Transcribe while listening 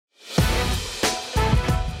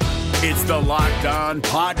It's the Locked On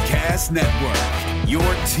Podcast Network, your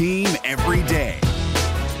team every day.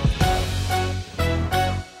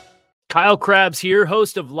 Kyle Krabs here,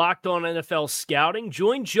 host of Locked On NFL Scouting.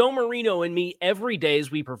 Join Joe Marino and me every day as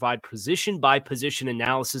we provide position-by-position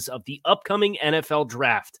analysis of the upcoming NFL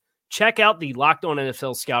Draft. Check out the Locked On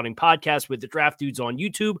NFL Scouting podcast with the Draft Dudes on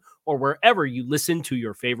YouTube or wherever you listen to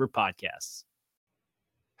your favorite podcasts.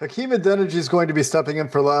 Hakeem Adeniji is going to be stepping in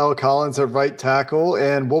for La'el Collins at right tackle,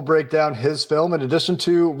 and we'll break down his film in addition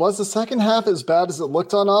to, was the second half as bad as it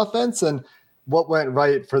looked on offense, and what went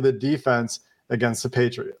right for the defense against the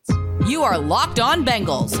Patriots. You are Locked On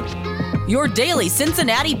Bengals, your daily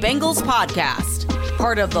Cincinnati Bengals podcast,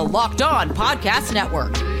 part of the Locked On Podcast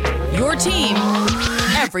Network, your team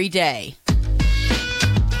every day.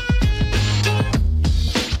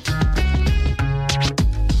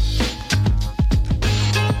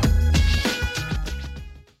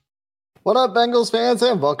 What up, Bengals fans,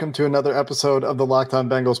 and welcome to another episode of the Locked On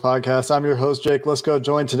Bengals podcast. I'm your host, Jake Lisco,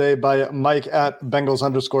 joined today by Mike at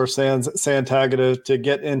Bengals_Santagata to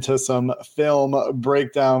get into some film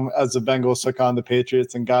breakdown as the Bengals took on the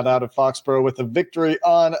Patriots and got out of Foxborough with a victory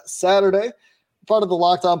on Saturday. Part of the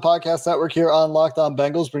Locked On Podcast Network here on Locked On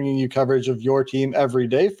Bengals, bringing you coverage of your team every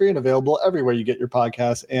day, free and available everywhere you get your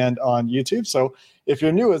podcasts and on YouTube. So if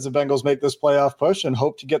you're new as the Bengals make this playoff push and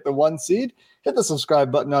hope to get the 1 seed, hit the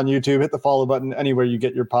subscribe button on YouTube, hit the follow button anywhere you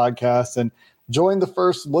get your podcasts, and join the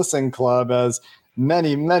First Listen Club as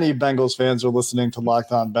many, many Bengals fans are listening to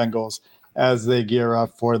Locked On Bengals as they gear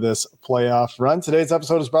up for this playoff run. Today's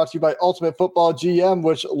episode is brought to you by Ultimate Football GM,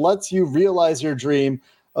 which lets you realize your dream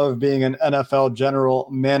of being an NFL general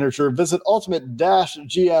manager. Visit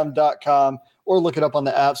ultimate-gm.com or look it up on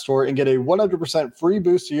the App Store and get a 100% free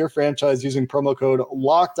boost to your franchise using promo code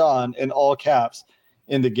LOCKEDON in all caps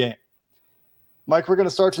in the game. Mike, we're going to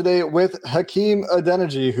start today with Hakeem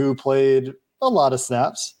Adeniji, who played a lot of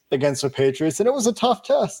snaps against the Patriots, and it was a tough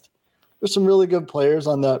test. There's some really good players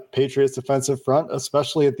on that Patriots defensive front,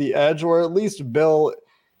 especially at the edge, or at least Bill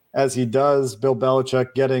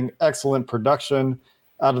Belichick getting excellent production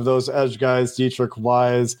out of those edge guys, Dietrich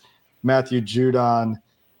Wise, Matthew Judon,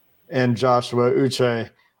 and Joshua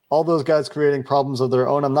Uche. All those guys creating problems of their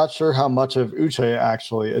own. I'm not sure how much of Uche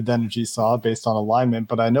actually Adeniji saw based on alignment,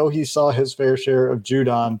 but I know he saw his fair share of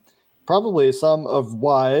Judon, probably some of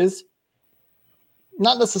Wise.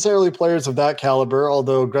 Not necessarily players of that caliber,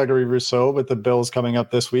 although Gregory Rousseau with the Bills coming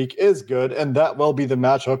up this week is good, and that will be the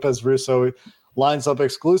matchup as Rousseau lines up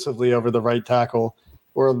exclusively over the right tackle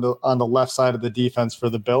or on the left side of the defense for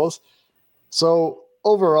the Bills. So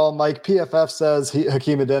overall, Mike, PFF says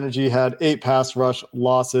Hakeem Adeniji had 8 pass rush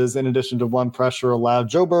losses in addition to 1 pressure allowed.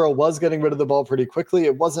 Joe Burrow was getting rid of the ball pretty quickly.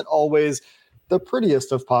 It wasn't always the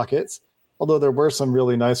prettiest of pockets, although there were some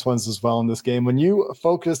really nice ones as well in this game. When you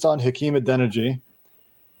focused on Hakeem Adeniji,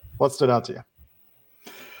 what stood out to you?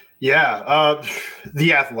 Yeah,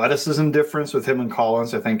 the athleticism difference with him and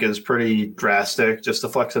Collins, I think, is pretty drastic. Just the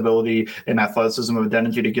flexibility and athleticism of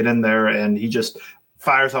Adeniji to get in there, and he just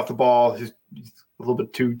fires off the ball. He's a little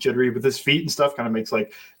bit too jittery with his feet and stuff, kind of makes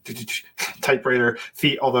like typewriter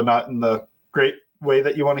feet, although not in the great way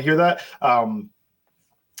that you want to hear that.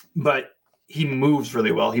 But he moves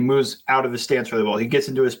really well. He moves out of his stance really well. He gets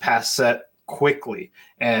into his pass set quickly,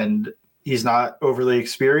 and he's not overly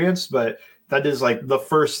experienced, but that is like the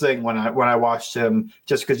first thing when I watched him,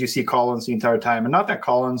 just because you see Collins the entire time. And not that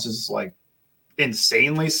Collins is like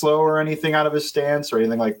insanely slow or anything out of his stance or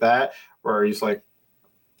anything like that, where he's like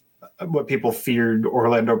what people feared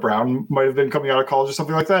Orlando Brown might have been coming out of college or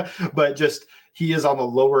something like that. But just he is on the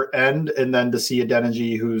lower end. And then to see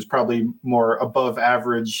Adeniji, who's probably more above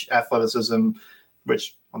average athleticism,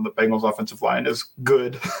 which on the Bengals offensive line is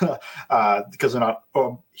good because they're not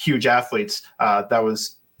huge athletes. That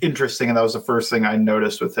was interesting, and that was the first thing I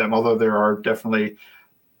noticed with him, although there are definitely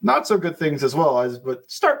not so good things as well. But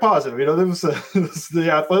start positive. There was the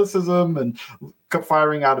athleticism and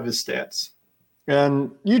firing out of his stance. And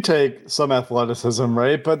you take some athleticism,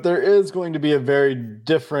 right? But there is going to be a very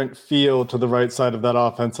different feel to the right side of that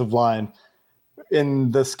offensive line in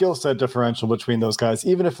the skill set differential between those guys,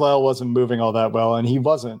 even if La'el wasn't moving all that well, and he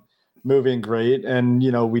wasn't moving great. And,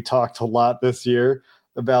 we talked a lot this year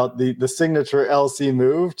about the signature LC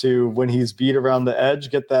move to, when he's beat around the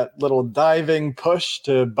edge, get that little diving push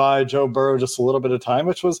to buy Joe Burrow just a little bit of time,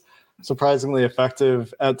 which was surprisingly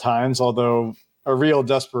effective at times, although a real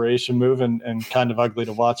desperation move and kind of ugly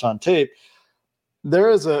to watch on tape. There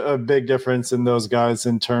is a big difference in those guys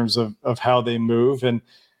in terms of how they move. And,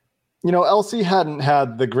 LC hadn't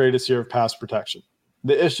had the greatest year of pass protection.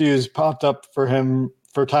 The issues popped up for him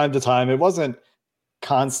for time to time. It wasn't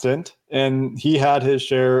constant, and he had his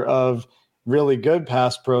share of really good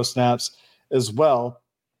pass pro snaps as well.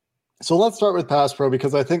 So let's start with pass pro,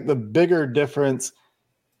 because I think the bigger difference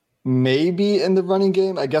maybe in the running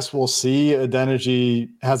game, I guess we'll see. Adeniji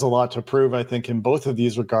has a lot to prove, I think, in both of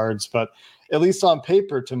these regards, but at least on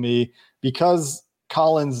paper to me, because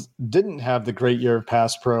Collins didn't have the great year of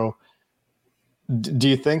pass pro, do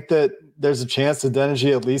you think that there's a chance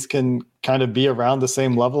Adeniji at least can kind of be around the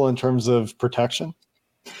same level in terms of protection?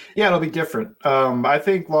 Yeah, it'll be different. I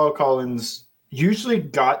think La'el Collins usually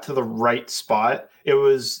got to the right spot. It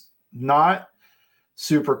was not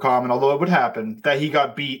super common, although it would happen, that he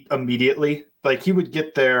got beat immediately. Like, he would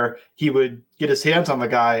get there, he would get his hands on the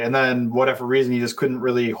guy, and then whatever reason, he just couldn't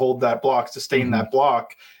really hold that block, sustain that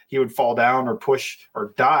block. He would fall down or push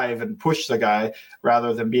or dive and push the guy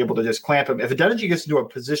rather than be able to just clamp him. If Adeniji gets into a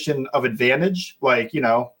position of advantage, like,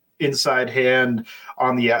 inside hand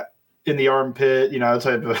on in the armpit,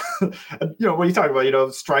 type of, what are you talking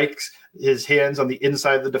about? Strikes his hands on the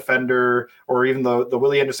inside of the defender, or even the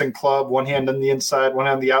Willie Anderson club, one hand on the inside, one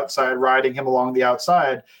hand on the outside, riding him along the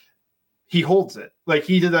outside. He holds it. Like,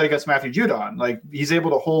 he did that against Matthew Judon. Like, he's able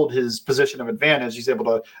to hold his position of advantage. He's able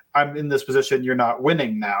to, I'm in this position, you're not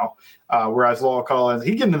winning now. Whereas La'el Collins,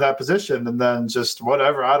 he get into that position and then just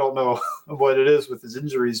whatever, I don't know what it is with his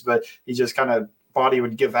injuries, but he just kind of, body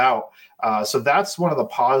would give out. So that's one of the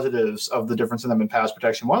positives of the difference in them in pass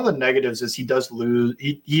protection. One of the negatives is he does lose.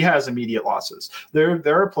 He has immediate losses. There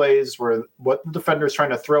are plays where what the defender is trying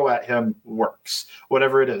to throw at him works,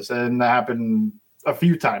 whatever it is. And that happened a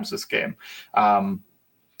few times this game.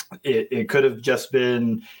 It could have just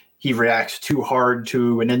been he reacts too hard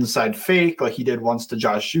to an inside fake, like he did once to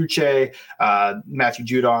Josh Uche. Matthew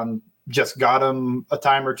Judon just got him a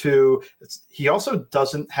time or two. He also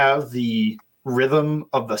doesn't have the rhythm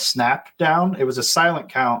of the snap down. It was a silent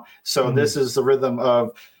count. So this is the rhythm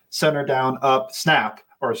of center down, up, snap.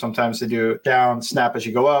 Or sometimes they do down, snap as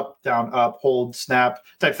you go up, down, up, hold, snap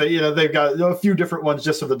type thing. They've got a few different ones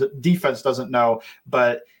just so the defense doesn't know.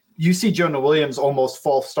 But you see Jonah Williams almost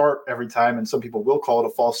false start every time, and some people will call it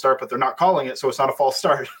a false start, but they're not calling it, so it's not a false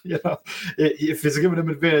start. If it's giving him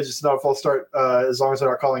advantage, it's not a false start as long as they're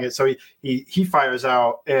not calling it. So he fires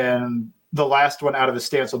out, and the last one out of his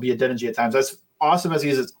stance will be Adeniji at times. As awesome as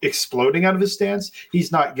he's exploding out of his stance,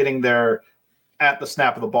 he's not getting there at the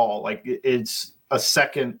snap of the ball. Like, it's a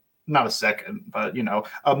second, not a second, but,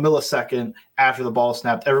 a millisecond after the ball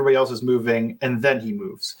snapped. Everybody else is moving, and then he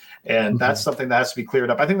moves. And that's something that has to be cleared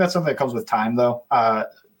up. I think that's something that comes with time, though.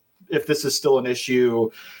 If this is still an issue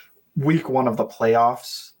week one of the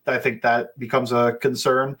playoffs, I think that becomes a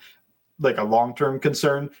concern, like a long-term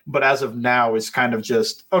concern. But as of now, it's kind of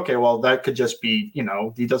just, okay, well, that could just be,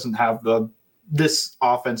 he doesn't have this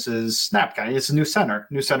offense's snap guy. It's a new center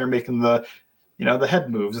making the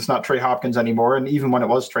head moves. It's not Trey Hopkins anymore. And even when it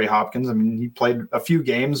was Trey Hopkins, I mean, he played a few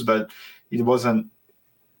games, but he wasn't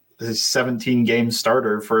his 17-game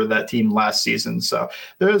starter for that team last season. So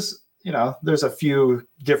there's a few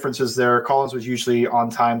differences there. Collins was usually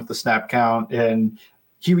on time with the snap count, and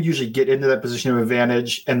he would usually get into that position of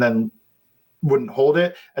advantage and then wouldn't hold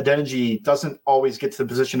it. Adeniji doesn't always get to the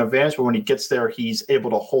position of advantage, but when he gets there, he's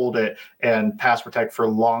able to hold it and pass protect for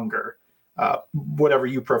longer. Whatever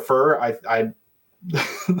you prefer, I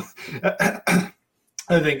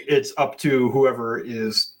think it's up to whoever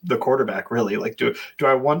is the quarterback, really. Like, do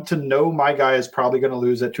I want to know my guy is probably going to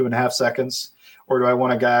lose at 2.5 seconds? Or do I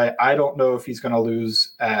want a guy, I don't know if he's going to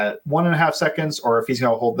lose at 1.5 seconds or if he's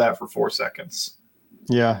going to hold that for 4 seconds?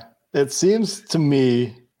 Yeah, it seems to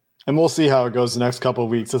me, and we'll see how it goes the next couple of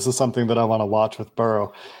weeks. This is something that I want to watch with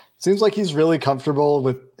Burrow. Seems like he's really comfortable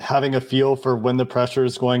with having a feel for when the pressure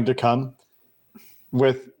is going to come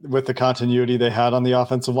with the continuity they had on the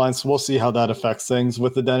offensive line. So we'll see how that affects things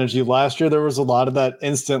with Adeniji. Last year, there was a lot of that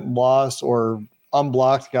instant loss or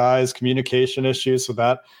unblocked guys, communication issues. So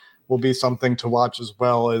that will be something to watch, as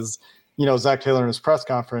well as, Zach Taylor in his press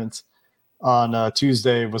conference on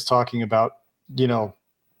Tuesday was talking about,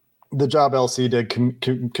 the job LC did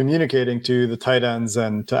communicating to the tight ends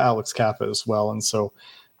and to Alex Kappa as well. And so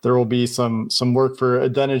there will be some work for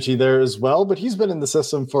Adeniji there as well, but he's been in the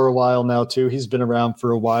system for a while now too. He's been around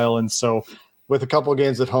for a while. And so with a couple of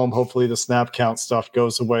games at home, hopefully the snap count stuff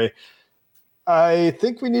goes away. I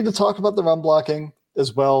think we need to talk about the run blocking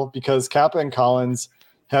as well, because Kappa and Collins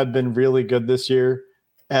had been really good this year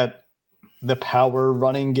at the power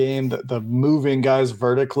running game, the moving guys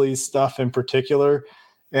vertically stuff in particular.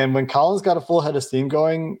 And when Collins got a full head of steam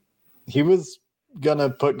going, he was going to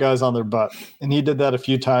put guys on their butt. And he did that a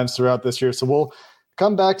few times throughout this year. So we'll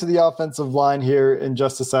come back to the offensive line here in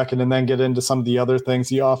just a second and then get into some of the other things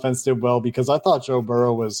the offense did well, because I thought Joe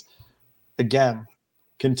Burrow was, again,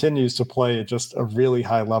 continues to play at just a really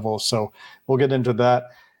high level. So we'll get into that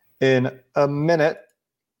in a minute.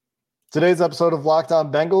 Today's episode of Locked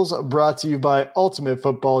On Bengals brought to you by Ultimate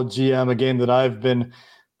Football GM, a game that I've been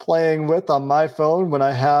playing with on my phone when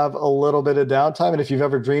I have a little bit of downtime. And if you've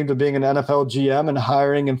ever dreamed of being an NFL GM and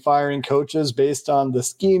hiring and firing coaches based on the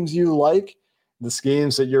schemes you like, the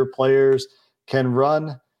schemes that your players can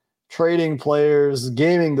run, trading players,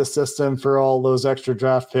 gaming the system for all those extra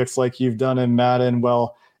draft picks like you've done in Madden,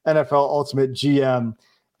 well, NFL Ultimate GM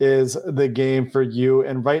is the game for you.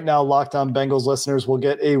 And right now, Locked On Bengals listeners will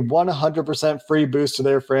get a 100% free boost to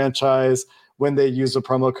their franchise when they use the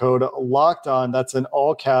promo code Locked On. That's in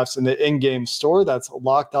all caps in the in-game store. That's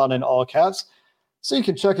Locked On in all caps. So you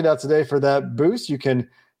can check it out today for that boost. You can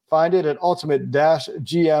find it at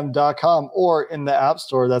ultimate-gm.com or in the App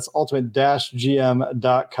Store. That's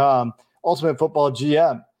ultimate-gm.com. Ultimate Football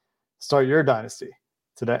GM. Start your dynasty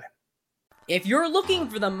today. If you're looking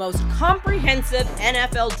for the most comprehensive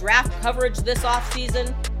NFL draft coverage this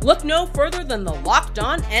offseason, look no further than the Locked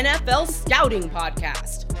On NFL Scouting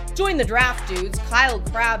Podcast. Join the draft dudes, Kyle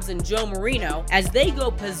Krabs and Joe Marino, as they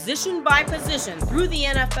go position by position through the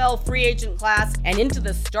NFL free agent class and into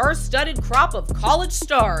the star-studded crop of college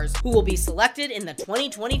stars who will be selected in the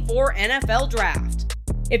 2024 NFL Draft.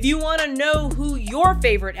 If you want to know who your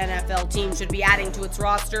favorite NFL team should be adding to its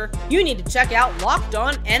roster, you need to check out Locked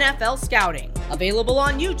On NFL Scouting, available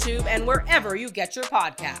on YouTube and wherever you get your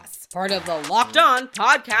podcasts. Part of the Locked On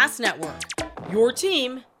Podcast Network, your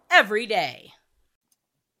team every day.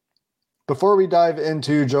 Before we dive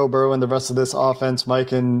into Joe Burrow and the rest of this offense,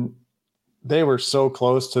 Mike, and they were so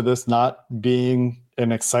close to this not being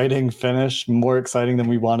an exciting finish, more exciting than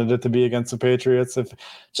we wanted it to be against the Patriots. If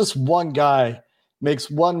just one guy makes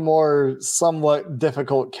one more somewhat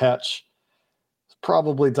difficult catch,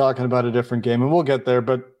 probably talking about a different game, and we'll get there.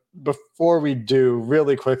 But before we do,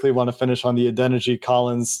 really quickly want to finish on the Adeniji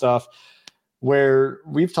Collins stuff, where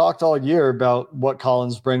we've talked all year about what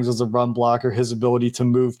Collins brings as a run blocker, his ability to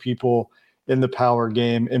move people in the power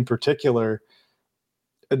game in particular.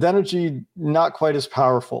 Adeniji, not quite as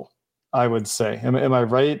powerful, I would say. Am I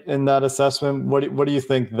right in that assessment? What do you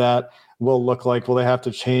think that will look like? Will they have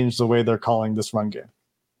to change the way they're calling this run game?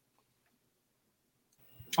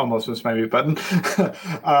 Almost missed my mute button.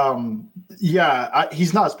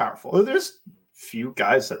 He's not as powerful. There's few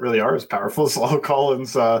guys that really are as powerful as Lalo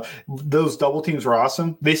Collins. Those double teams were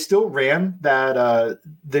awesome. They still ran that.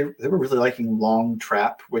 They were really liking long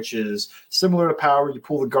trap, which is similar to power. You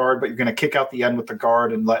pull the guard, but you're going to kick out the end with the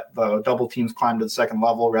guard and let the double teams climb to the second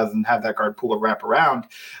level rather than have that guard pull a wrap around.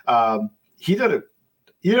 He did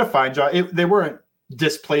a fine job. They weren't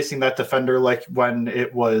displacing that defender like when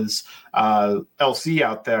it was LC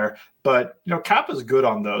out there, but Cap is good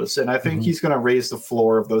on those, and I think he's going to raise the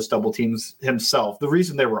floor of those double teams himself. The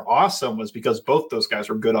reason they were awesome was because both those guys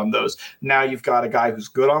were good on those. Now you've got a guy who's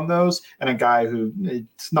good on those and a guy who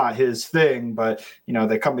it's not his thing, but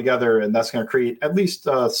they come together, and that's going to create at least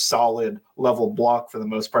a solid level block for the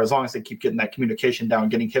most part, as long as they keep getting that communication down,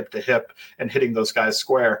 getting hip to hip and hitting those guys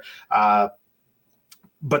square.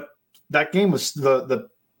 But that game was the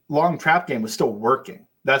long trap game was still working.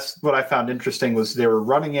 That's what I found interesting, was they were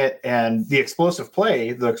running it, and the explosive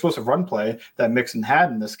run play that Mixon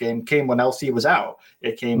had in this game came when LC was out.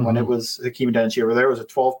 It came when it was Hakeem Adeniji over there. It was a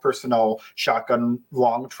 12 personnel shotgun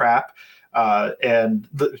long trap, and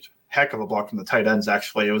the heck of a block from the tight ends.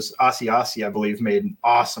 Actually, it was Asi, I believe, made an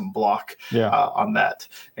awesome block on that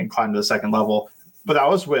and climbed to the second level. But that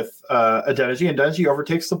was with Adeniji, and Adeniji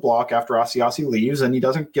overtakes the block after Asi leaves, and he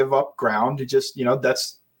doesn't give up ground. He just,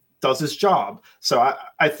 does his job. So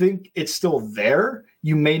I think it's still there.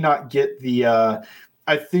 You may not get the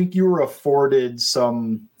I think you were afforded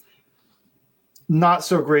some not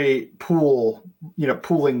so great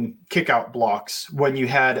pooling kick-out blocks when you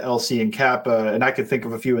had LC and Kappa, and I could think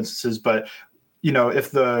of a few instances, but,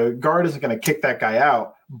 if the guard isn't going to kick that guy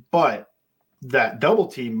out, but that double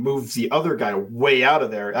team moves the other guy way out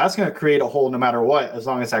of there, that's going to create a hole no matter what, as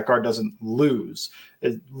long as that guard doesn't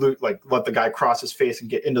let the guy cross his face and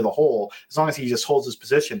get into the hole. As long as he just holds his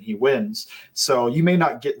position, he wins. So you may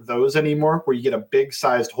not get those anymore, where you get a big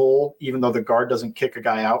sized hole, even though the guard doesn't kick a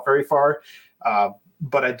guy out very far.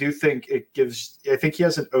 But I do think I think he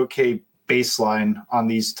has an okay baseline on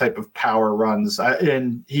these type of power runs,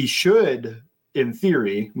 and he should, in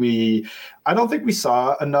theory. I don't think we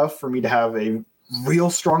saw enough for me to have a real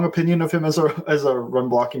strong opinion of him as a run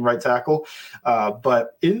blocking right tackle.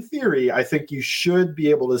 But in theory, I think you should be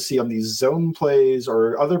able to see on these zone plays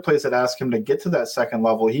or other plays that ask him to get to that second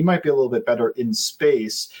level, he might be a little bit better in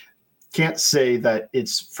space. Can't say that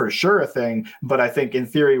it's for sure a thing, but I think in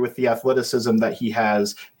theory with the athleticism that he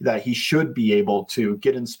has, that he should be able to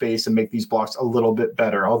get in space and make these blocks a little bit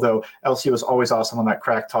better. Although LC was always awesome on that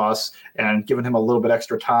crack toss, and giving him a little bit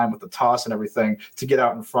extra time with the toss and everything to get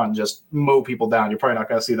out in front and just mow people down. You're probably not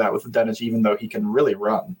going to see that with Adeniji, even though he can really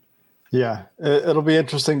run. Yeah, it'll be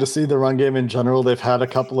interesting to see the run game in general. They've had a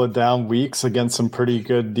couple of down weeks against some pretty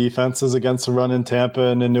good defenses against the run in Tampa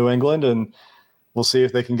and in New England, and we'll see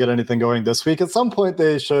if they can get anything going this week. At some point,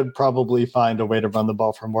 they should probably find a way to run the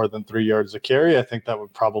ball for more than 3 yards a carry. I think that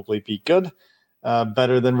would probably be good.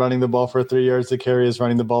 Better than running the ball for 3 yards a carry is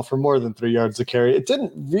running the ball for more than 3 yards a carry. It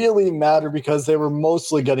didn't really matter because they were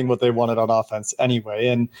mostly getting what they wanted on offense anyway.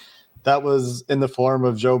 And that was in the form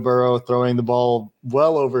of Joe Burrow throwing the ball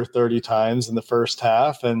well over 30 times in the first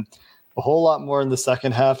half and a whole lot more in the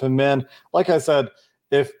second half. And man, like I said,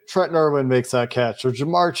 if Trent Irwin makes that catch or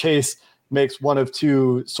Jamar Chase makes one of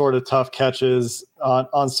two sort of tough catches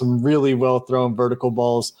on some really well-thrown vertical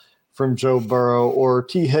balls from Joe Burrow, or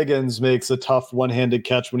T. Higgins makes a tough one-handed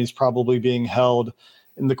catch when he's probably being held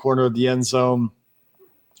in the corner of the end zone.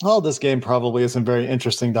 Well, this game probably isn't very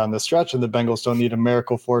interesting down the stretch, and the Bengals don't need a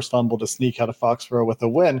miracle forced fumble to sneak out of Foxborough with a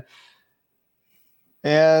win.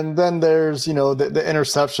 And then there's, the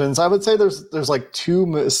interceptions. I would say there's like two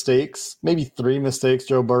mistakes, maybe three mistakes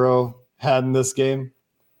Joe Burrow had in this game.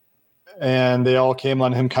 And they all came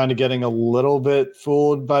on him kind of getting a little bit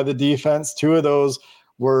fooled by the defense. Two of those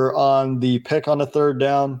were on the pick on a third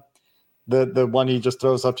down. The one he just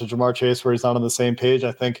throws up to Jamar Chase where he's not on the same page.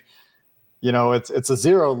 I think, it's a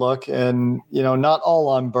zero look and, not all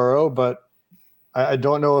on Burrow, but I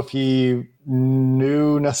don't know if he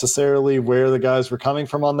knew necessarily where the guys were coming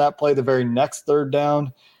from on that play. The very next third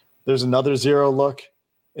down, there's another zero look.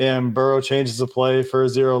 And Burrow changes the play for a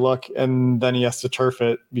zero look, and then he has to turf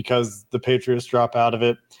it because the Patriots drop out of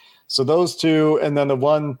it. So those two, and then the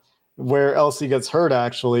one where LC gets hurt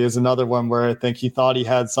actually is another one where I think he thought he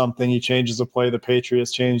had something. He changes the play. The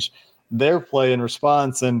Patriots change their play in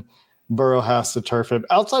response, and Burrow has to turf it.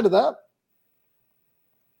 Outside of that,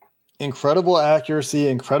 incredible accuracy,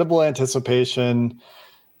 incredible anticipation,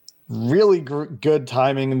 really good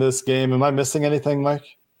timing in this game. Am I missing anything,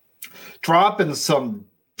 Mike? Dropping some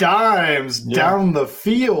dimes down the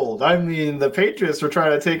field. I mean, the Patriots were trying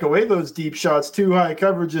to take away those deep shots, too high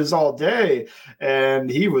coverages all day, and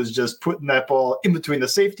he was just putting that ball in between the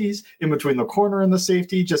safeties, in between the corner and the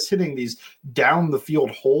safety, just hitting these down the field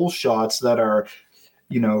hole shots that are,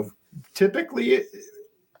 typically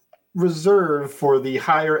reserved for the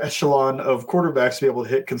higher echelon of quarterbacks to be able to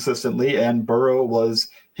hit consistently, and Burrow was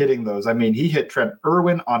hitting those. I mean, he hit Trent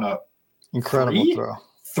Irwin on a incredible throw.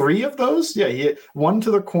 Three of those? Yeah, he hit one to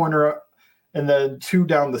the corner and then two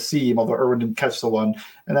down the seam, although Irwin didn't catch the one.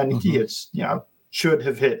 And then he hits, should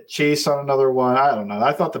have hit Chase on another one. I don't know.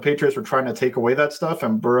 I thought the Patriots were trying to take away that stuff,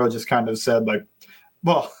 and Burrow just kind of said,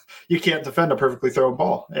 well, you can't defend a perfectly thrown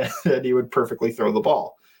ball. And he would perfectly throw the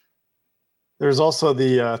ball. There's also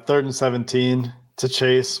the 3rd and 17 to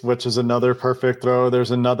Chase, which is another perfect throw.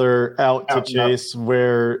 There's another out to Chase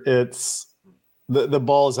where it's the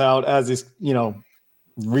ball's out as he's,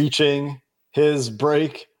 reaching his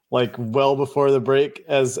break, well before the break,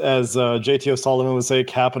 as JT O'Sullivan would say,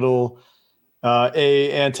 capital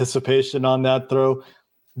A anticipation on that throw.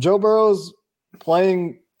 Joe Burrow's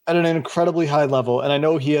playing at an incredibly high level, and I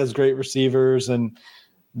know he has great receivers, and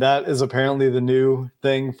that is apparently the new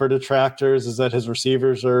thing for detractors, is that his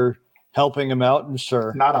receivers are helping him out, and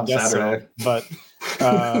sure. Not on Saturday. So, but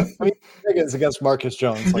Higgins against Marcus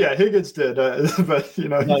Jones. Higgins did, but he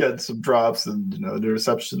had some drops and the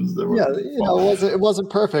receptions that were. Yeah, it wasn't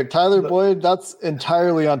perfect. Tyler Boyd, that's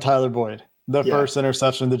entirely on Tyler Boyd. The first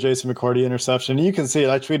interception, the Jason McCourty interception. You can see it.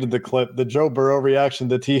 I tweeted the clip. The Joe Burrow reaction,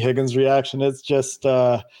 the T. Higgins reaction. It's just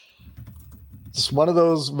one of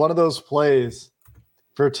those plays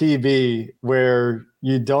for TB where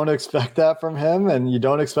you don't expect that from him and you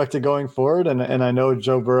don't expect it going forward. And I know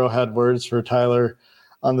Joe Burrow had words for Tyler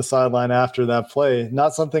on the sideline after that play.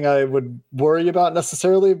 Not something I would worry about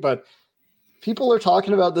necessarily, but people are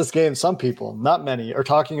talking about this game. Some people, not many, are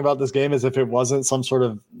talking about this game as if it wasn't some sort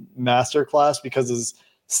of masterclass because his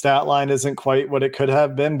stat line isn't quite what it could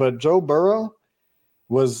have been. But Joe Burrow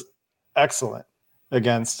was excellent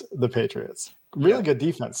against the Patriots. really good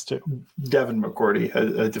defense too. Devin McCourty.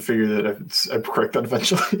 I had to figure that I'm correct that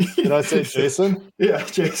eventually. Did I say Jason? Yeah,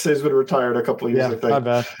 Jason's been retired a couple of years, I think. My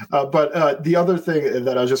bad. But the other thing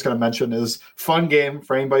that I was just going to mention is fun game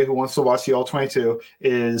for anybody who wants to watch the All-22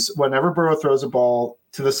 is whenever Burrow throws a ball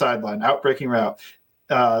to the sideline, out-breaking route,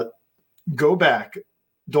 go back.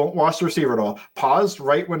 Don't watch the receiver at all. Pause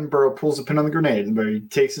right when Burrow pulls the pin on the grenade and he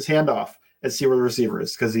takes his hand off and see where the receiver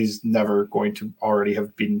is, because he's never going to already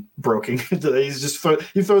have been broken. He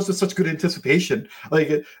throws with such good anticipation.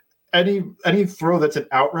 Like any throw that's an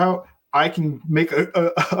out route, I can make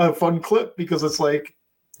a fun clip because it's like,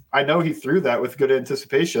 I know he threw that with good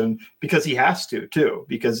anticipation because he has to too,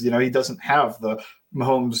 because he doesn't have the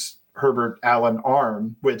Mahomes, Herbert, Allen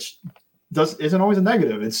arm, which isn't always a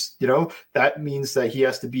negative. It's that means that he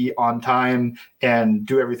has to be on time and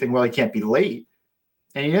do everything well. He can't be late,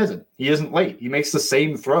 and he isn't. He isn't late. He makes the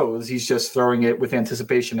same throws. He's just throwing it with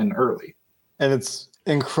anticipation and early. And it's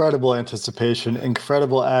incredible anticipation,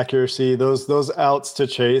 incredible accuracy. Those outs to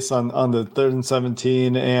Chase on the 3rd and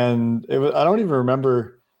 17, and I don't even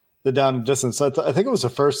remember the down and distance. I think it was a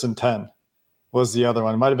 1st and 10 was the other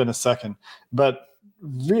one. It might have been a second, but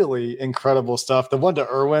really incredible stuff. The one to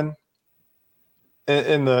Irwin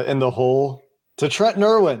in the hole to Trenton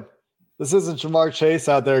Irwin. This isn't Jamar Chase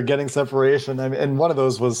out there getting separation. I mean, and one of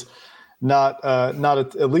those was not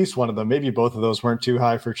at least one of them. Maybe both of those weren't too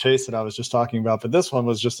high for Chase that I was just talking about, but this one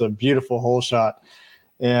was just a beautiful hole shot.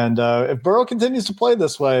 And if Burrow continues to play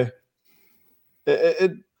this way,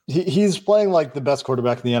 he's playing like the best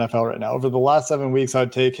quarterback in the NFL right now. Over the last 7 weeks,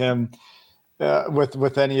 I'd take him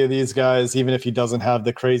with any of these guys, even if he doesn't have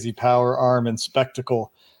the crazy power, arm, and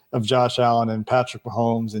spectacle of Josh Allen and Patrick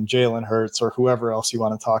Mahomes and Jalen Hurts or whoever else you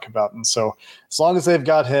want to talk about. And so as long as they've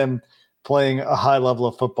got him playing a high level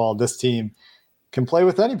of football, this team can play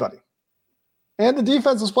with anybody. And the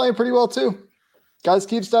defense is playing pretty well too. Guys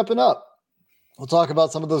keep stepping up. We'll talk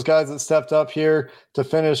about some of those guys that stepped up here to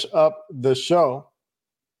finish up the show.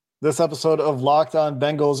 This episode of Locked On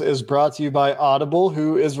Bengals is brought to you by Audible,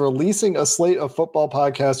 who is releasing a slate of football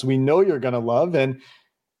podcasts we know you're going to love. And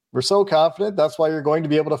we're so confident. That's why you're going to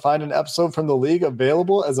be able to find an episode from the league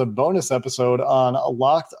available as a bonus episode on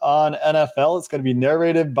Locked On NFL. It's going to be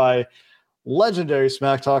narrated by legendary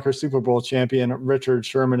Smack Talker, Super Bowl champion Richard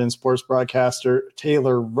Sherman, and sports broadcaster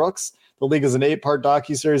Taylor Rooks. The league is an 8-part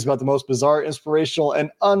docuseries about the most bizarre, inspirational,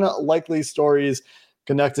 and unlikely stories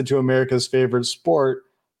connected to America's favorite sport,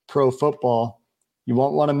 pro football. You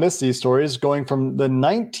won't want to miss these stories going from the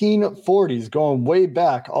 1940s, going way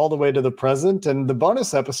back all the way to the present. And the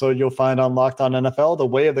bonus episode you'll find on Locked On NFL, The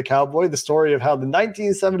Way of the Cowboy, the story of how the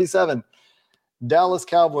 1977 Dallas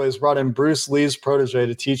Cowboys brought in Bruce Lee's protege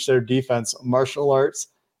to teach their defense martial arts,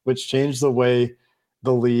 which changed the way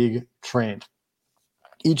the league trained.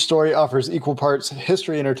 Each story offers equal parts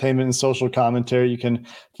history, entertainment, and social commentary. You can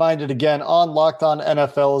find it again on Locked On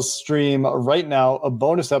NFL's stream right now, a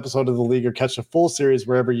bonus episode of the league, or catch a full series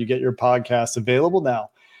wherever you get your podcasts. Available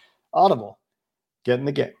now. Audible. Get in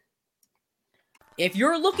the game. If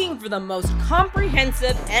you're looking for the most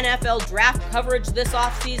comprehensive NFL draft coverage this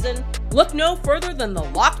offseason, look no further than the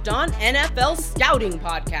Locked On NFL Scouting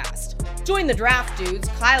Podcast. Join the draft dudes,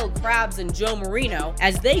 Kyle Krabs and Joe Marino,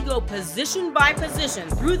 as they go position by position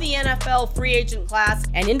through the NFL free agent class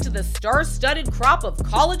and into the star-studded crop of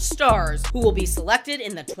college stars who will be selected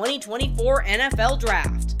in the 2024 NFL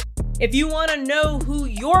Draft. If you want to know who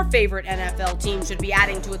your favorite NFL team should be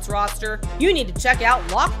adding to its roster, you need to check out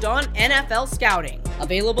Locked On NFL Scouting,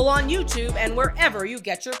 available on YouTube and wherever you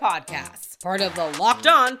get your podcasts. Part of the Locked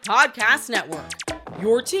On Podcast Network,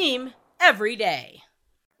 your team every day.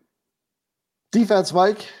 Defense,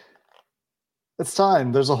 Mike. It's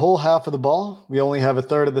time. There's a whole half of the ball. We only have a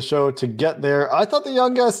third of the show to get there. I thought the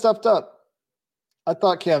young guys stepped up. I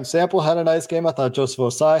thought Cam Sample had a nice game. I thought Joseph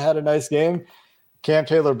Osai had a nice game. Cam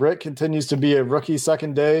Taylor-Britt continues to be a rookie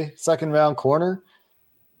second round corner.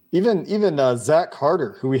 Even Zach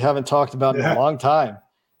Carter, who we haven't talked about in a long time.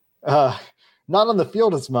 Not on the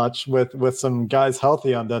field as much with some guys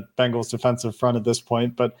healthy on that Bengals defensive front at this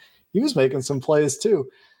point, but he was making some plays too.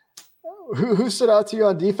 Who stood out to you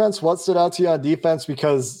on defense? What stood out to you on defense?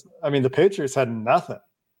 Because, I mean, the Patriots had nothing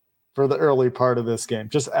for the early part of this game.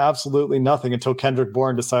 Just absolutely nothing until Kendrick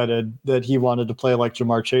Bourne decided that he wanted to play like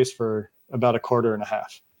Jamar Chase for about a quarter and a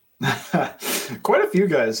half. Quite a few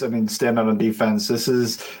guys, stand out on defense. This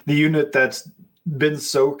is the unit that's been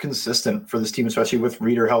so consistent for this team, especially with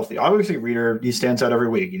Reader healthy. Obviously, Reader, he stands out every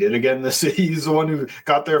week. He did again this. He's the one who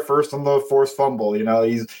got there first on the forced fumble.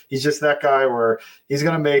 He's just that guy where he's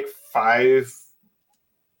going to make 5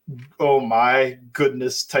 oh my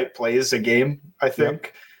goodness type plays a game, I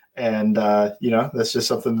think. And, that's just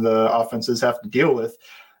something the offenses have to deal with.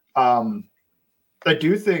 I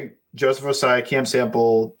do think Joseph Ossai, Cam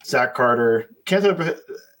Sample, Zach Carter, Cam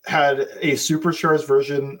had a supercharged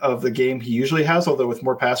version of the game he usually has, although with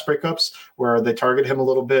more pass breakups where they target him a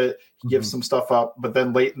little bit, he gives some stuff up, but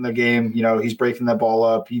then late in the game, he's breaking that ball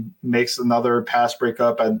up. He makes another pass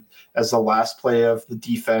breakup and as the last play of the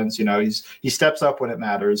defense, he steps up when it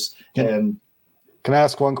matters. Can I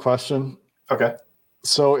ask one question? Okay.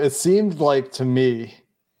 So it seemed like to me,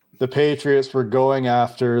 the Patriots were going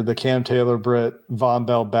after the Cam Taylor-Britt Von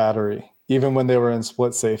Bell battery, even when they were in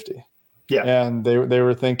split safety. Yeah. And they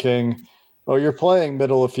were thinking, oh, you're playing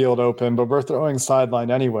middle of field open, but we're throwing sideline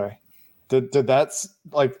anyway. Did that's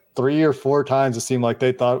like 3 or 4 times it seemed like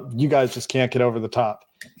they thought you guys just can't get over the top.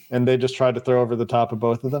 And they just tried to throw over the top of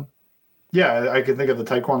both of them? Yeah, I can think of the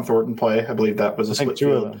Tyquan Thornton play. I believe that was a split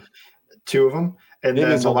field. Two of them. And Maybe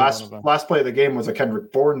then the last play of the game was a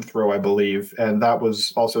Kendrick Bourne throw, I believe. And that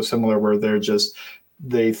was also similar where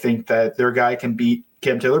they think that their guy can beat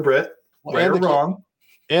Cam Taylor-Britt, right or wrong.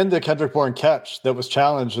 And the Kendrick Bourne catch that was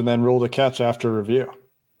challenged and then ruled a catch after review.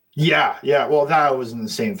 Yeah. Well, that was an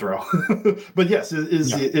insane throw. But yes, it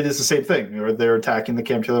is the same thing. They're attacking the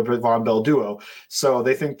Cam Taylor-Britt Von Bell duo. So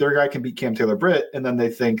they think their guy can beat Cam Taylor-Britt, and then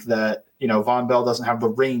they think that, Von Bell doesn't have the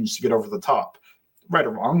range to get over the top. Right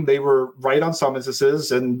or wrong, they were right on some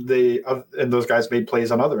instances, and those guys made plays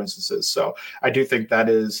on other instances. So I do think that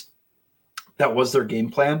was their game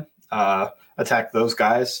plan. Attack those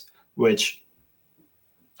guys, which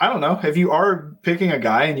I don't know. If you are picking a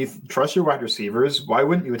guy and you trust your wide receivers, why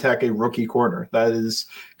wouldn't you attack a rookie corner? That is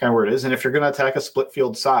kind of where it is. And if you're going to attack a split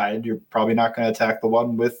field side, you're probably not going to attack the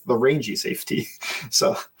one with the rangy safety.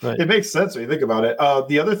 So It makes sense when you think about it.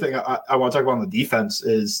 The other thing I want to talk about on the defense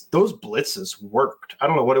is those blitzes worked. I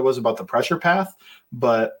don't know what it was about the pressure path,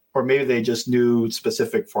 or maybe they just knew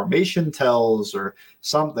specific formation tells or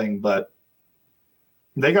something, but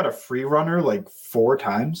they got a free runner like 4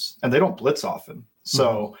 times and they don't blitz often.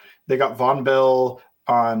 So they got Von Bell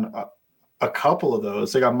on a couple of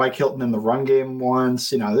those. They got Mike Hilton in the run game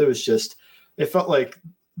once. It felt like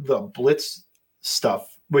the blitz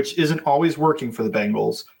stuff, which isn't always working for the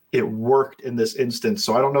Bengals, it worked in this instance.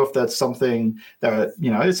 So I don't know if that's something that,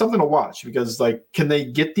 it's something to watch because can they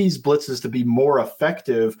get these blitzes to be more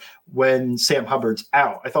effective when Sam Hubbard's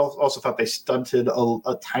out? I also thought they stunted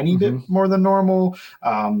a tiny bit more than normal.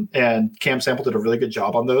 And Cam Sample did a really good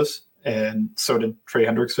job on those. And so did Trey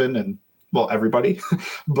Hendrickson and, everybody.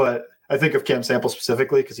 But I think of Cam Sample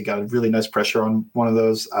specifically because he got a really nice pressure on one of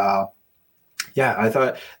those. I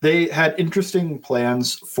thought they had interesting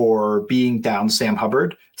plans for being down Sam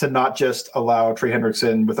Hubbard to not just allow Trey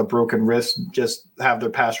Hendrickson with a broken wrist, just have their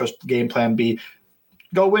pass rush game plan be,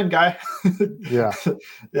 go win, guy. Yeah.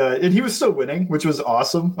 And he was still winning, which was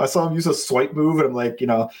awesome. I saw him use a swipe move, and I'm like,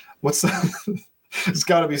 what's that? It's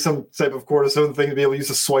got to be some type of cortisone thing to be able to use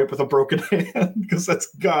a swipe with a broken hand because that's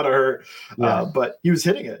got to hurt. Yeah. But he was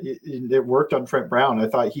hitting it. It worked on Trent Brown. I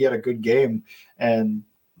thought he had a good game. And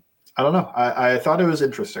I don't know. I thought it was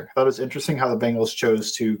interesting. I thought it was interesting how the Bengals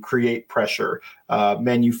chose to create pressure,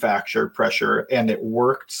 manufacture pressure, and it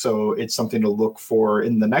worked. So it's something to look for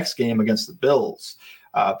in the next game against the Bills.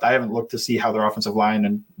 I haven't looked to see how their offensive line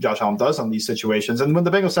and Josh Allen does on these situations. And when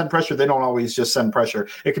the Bengals send pressure, they don't always just send pressure.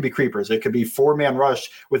 It could be creepers. It could be 4-man rush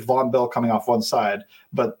with Von Bell coming off one side,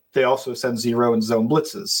 but they also send zero and zone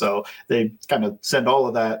blitzes. So they kind of send all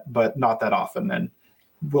of that, but not that often. And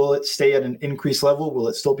will it stay at an increased level? Will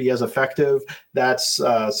it still be as effective? That's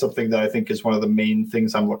something that I think is one of the main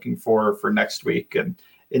things I'm looking for next week and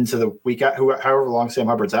into the week, however long Sam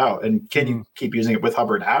Hubbard's out. And can you keep using it with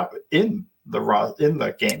Hubbard out in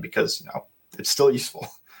the game because it's still useful.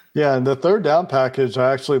 Yeah, and the third down package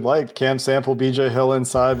I actually liked. Cam Sample, BJ Hill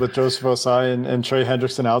inside with Joseph Ossai and Trey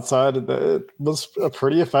Hendrickson outside. It was a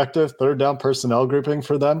pretty effective third down personnel grouping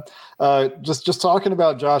for them. Just talking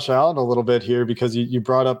about Josh Allen a little bit here because you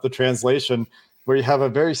brought up the translation where you have a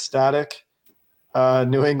very static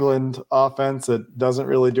New England offense that doesn't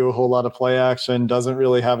really do a whole lot of play action, doesn't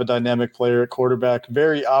really have a dynamic player at quarterback.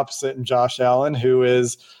 Very opposite in Josh Allen, who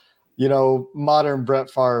is modern Brett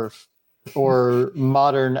Favre or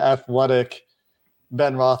modern athletic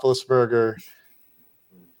Ben Roethlisberger.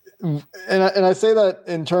 And I say that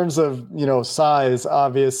in terms of, size,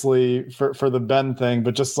 obviously for the Ben thing,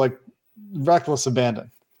 but just like reckless abandon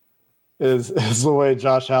is the way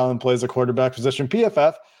Josh Allen plays a quarterback position.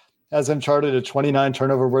 PFF has him charted at 29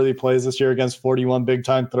 turnover worthy plays this year against 41 big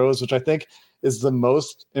time throws, which I think is the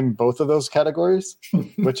most in both of those categories,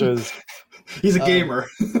 which is he's a gamer.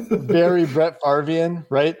 Very Brett Favrean,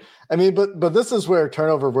 right? I mean, but this is where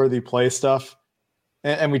turnover worthy play stuff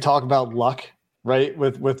and we talk about luck, right?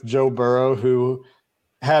 With Joe Burrow, who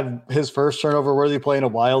had his first turnover-worthy play in a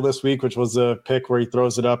while this week, which was a pick where he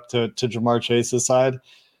throws it up to Jamar Chase's side.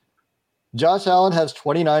 Josh Allen has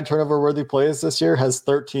 29 turnover-worthy plays this year, has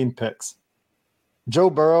 13 picks.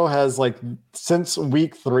 Joe Burrow has, like, since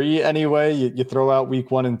week 3 anyway, you throw out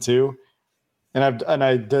week 1 and 2.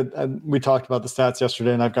 And we talked about the stats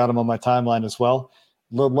yesterday, and I've got them on my timeline as well.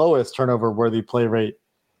 The lowest turnover-worthy play rate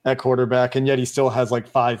at quarterback, and yet he still has like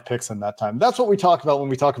 5 picks in that time. That's what we talk about when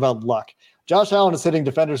we talk about luck. Josh Allen is hitting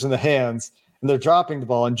defenders in the hands, and they're dropping the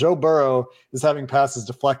ball, and Joe Burrow is having passes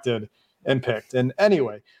deflected and picked. And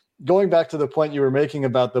anyway, going back to the point you were making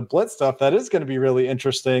about the blitz stuff, that is going to be really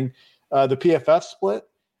interesting. The PFF split,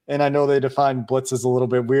 and I know they define blitzes a little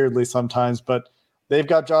bit weirdly sometimes, but they've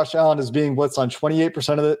got Josh Allen as being blitzed on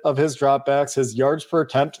 28% of his dropbacks, his yards per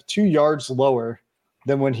attempt 2 yards lower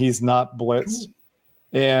than when he's not blitzed,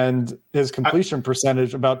 and his completion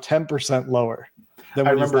percentage about 10% lower than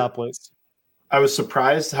when he's not blitzed. I was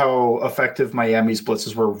surprised how effective Miami's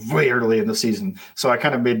blitzes were way early in the season. So I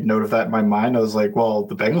kind of made note of that in my mind. I was like, well,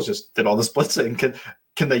 the Bengals just did all this blitzing.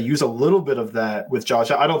 Can they use a little bit of that with Josh?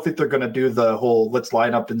 I don't think they're going to do the whole let's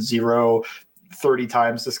line up in 30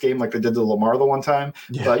 times this game like they did to Lamar the one time.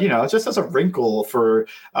 Yeah. But, it's just as a wrinkle for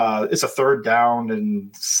it's a 3rd down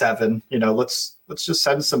and 7. Let's just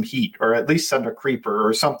send some heat, or at least send a creeper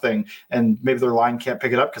or something, and maybe their line can't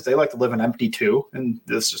pick it up because they like to live in empty too, and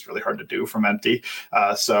this is just really hard to do from empty.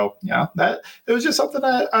 That it was just something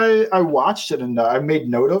I watched it and I made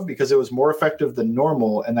note of because it was more effective than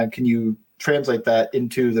normal. And then can you translate that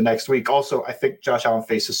into the next week? Also, I think Josh Allen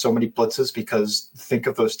faces so many blitzes because think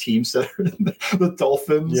of those teams that are the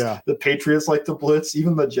Dolphins, the Patriots like to blitz,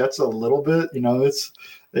 even the Jets a little bit.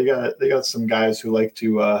 They got some guys who like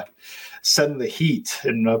to send the heat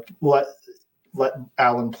and let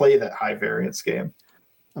Allen play that high variance game.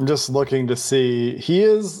 I'm just looking to see. He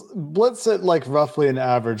is blitzed at like roughly an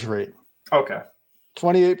average rate. Okay.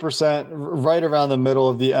 28%, right around the middle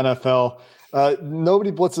of the NFL.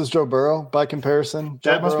 Nobody blitzes Joe Burrow by comparison.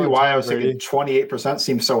 That must be why I was thinking 28%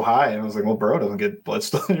 seems so high. And I was like, well, Burrow doesn't get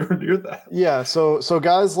blitzed anywhere near that. Yeah, so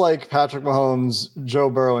guys like Patrick Mahomes,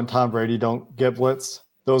 Joe Burrow, and Tom Brady don't get blitzed.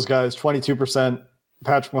 Those guys, 22%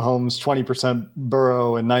 Patrick Mahomes, 20%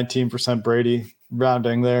 Burrow, and 19% Brady,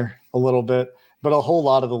 rounding there a little bit. But a whole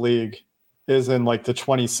lot of the league is in like the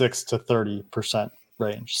 26 to 30%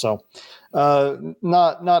 range. So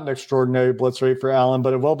not an extraordinary blitz rate for Allen,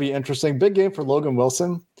 but it will be interesting. Big game for Logan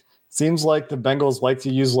Wilson. Seems like the Bengals like to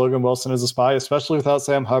use Logan Wilson as a spy, especially without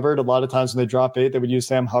Sam Hubbard. A lot of times when they drop 8, they would use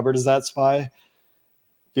Sam Hubbard as that spy.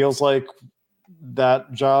 Feels like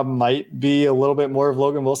that job might be a little bit more of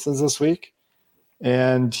Logan Wilson's this week.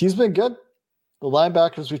 And he's been good. The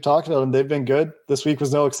linebackers we've talked about them, they've been good. This week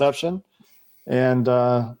was no exception. And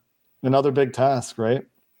another big task, right?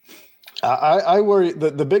 I worry.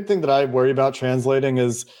 The big thing that I worry about translating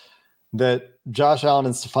is that Josh Allen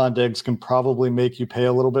and Stephon Diggs can probably make you pay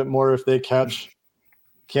a little bit more if they catch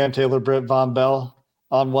Cam Taylor, Britt Von Bell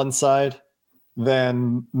on one side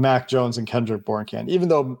than Mac Jones and Kendrick Bourne can. Even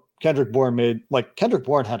though Kendrick Bourne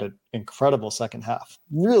had an incredible second half.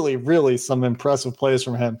 Really, really some impressive plays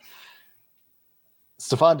from him.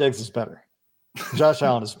 Stephon Diggs is better. Josh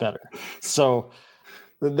Allen is better. So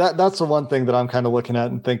that's the one thing that I'm kind of looking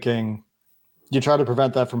at and thinking you try to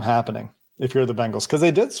prevent that from happening if you're the Bengals. Because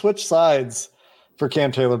they did switch sides for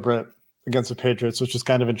Cam Taylor Britt against the Patriots, which is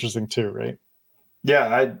kind of interesting too, right?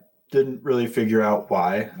 Yeah, I didn't really figure out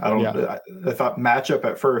why. I thought matchup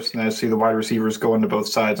at first, and I see the wide receivers going to both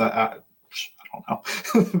sides. I don't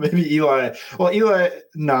know. Maybe Eli. Well, Eli,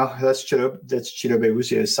 no, that's Chidobe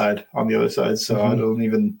Awuzie's side on the other side. So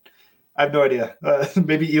I have no idea.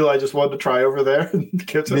 Maybe Eli just wanted to try over there and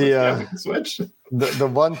get the switch. The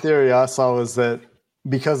one theory I saw was that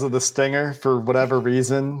because of the stinger, for whatever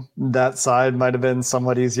reason, that side might have been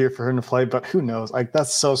somewhat easier for him to play. But who knows? Like,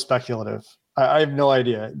 that's so speculative. I have no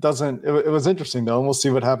idea. It was interesting though, and we'll see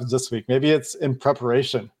what happens this week. Maybe it's in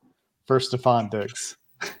preparation for Stephon Diggs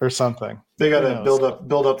or something. They got to build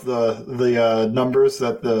up the numbers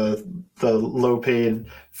that the low paid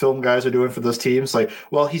film guys are doing for those teams. Like,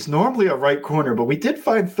 well, he's normally a right corner, but we did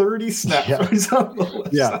find 30 snaps. Yeah. He's on the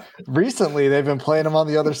left side. Recently they've been playing him on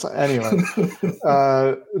the other side. Anyway,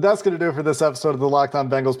 that's going to do it for this episode of the Locked On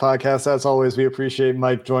Bengals podcast. As always, we appreciate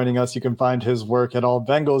Mike joining us. You can find his work at All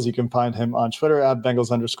Bengals. You can find him on Twitter at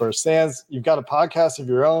Bengals_stands. You've got a podcast of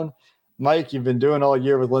your own, Mike. You've been doing all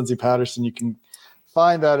year with Lindsey Patterson. You can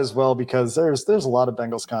find that as well, because there's a lot of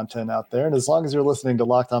Bengals content out there. And as long as you're listening to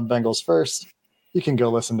Locked On Bengals first, you can go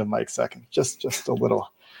listen to Mike second. Just a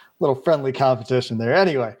little friendly competition there.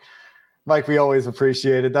 Anyway, Mike, we always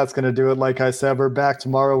appreciate it. That's going to do it. Like I said, we're back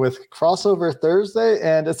tomorrow with Crossover Thursday,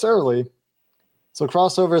 and it's early. So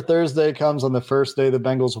Crossover Thursday comes on the first day the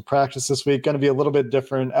Bengals will practice this week. Going to be a little bit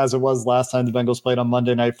different as it was last time the Bengals played on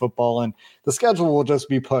Monday Night Football, and the schedule will just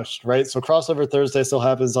be pushed, right? So Crossover Thursday still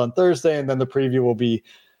happens on Thursday, and then the preview will be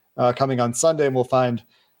coming on Sunday, and we'll find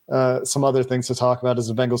some other things to talk about as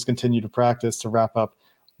the Bengals continue to practice to wrap up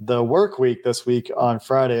the work week this week on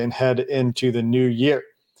Friday and head into the new year.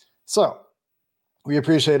 So we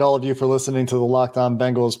appreciate all of you for listening to the Locked On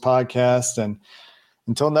Bengals podcast. And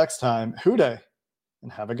until next time, hooday and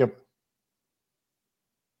have a good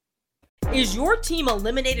one. Is your team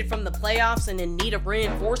eliminated from the playoffs and in need of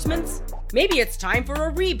reinforcements? Maybe it's time for a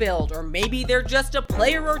rebuild, or maybe they're just a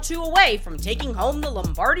player or two away from taking home the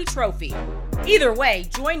Lombardi Trophy. Either way,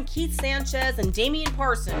 join Keith Sanchez and Damian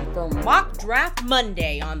Parson for Mock Draft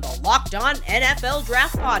Monday on the Locked On NFL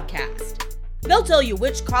Draft Podcast. They'll tell you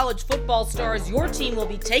which college football stars your team will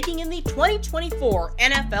be taking in the 2024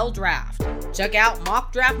 NFL Draft. Check out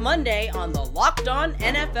Mock Draft Monday on the Locked On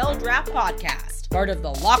NFL Draft Podcast, part of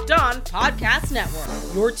the Locked On Podcast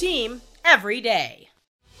Network, your team every day.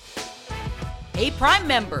 Hey, Prime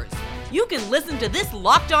members, you can listen to this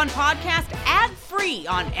Locked On podcast ad-free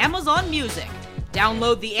on Amazon Music.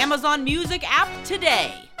 Download the Amazon Music app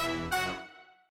today.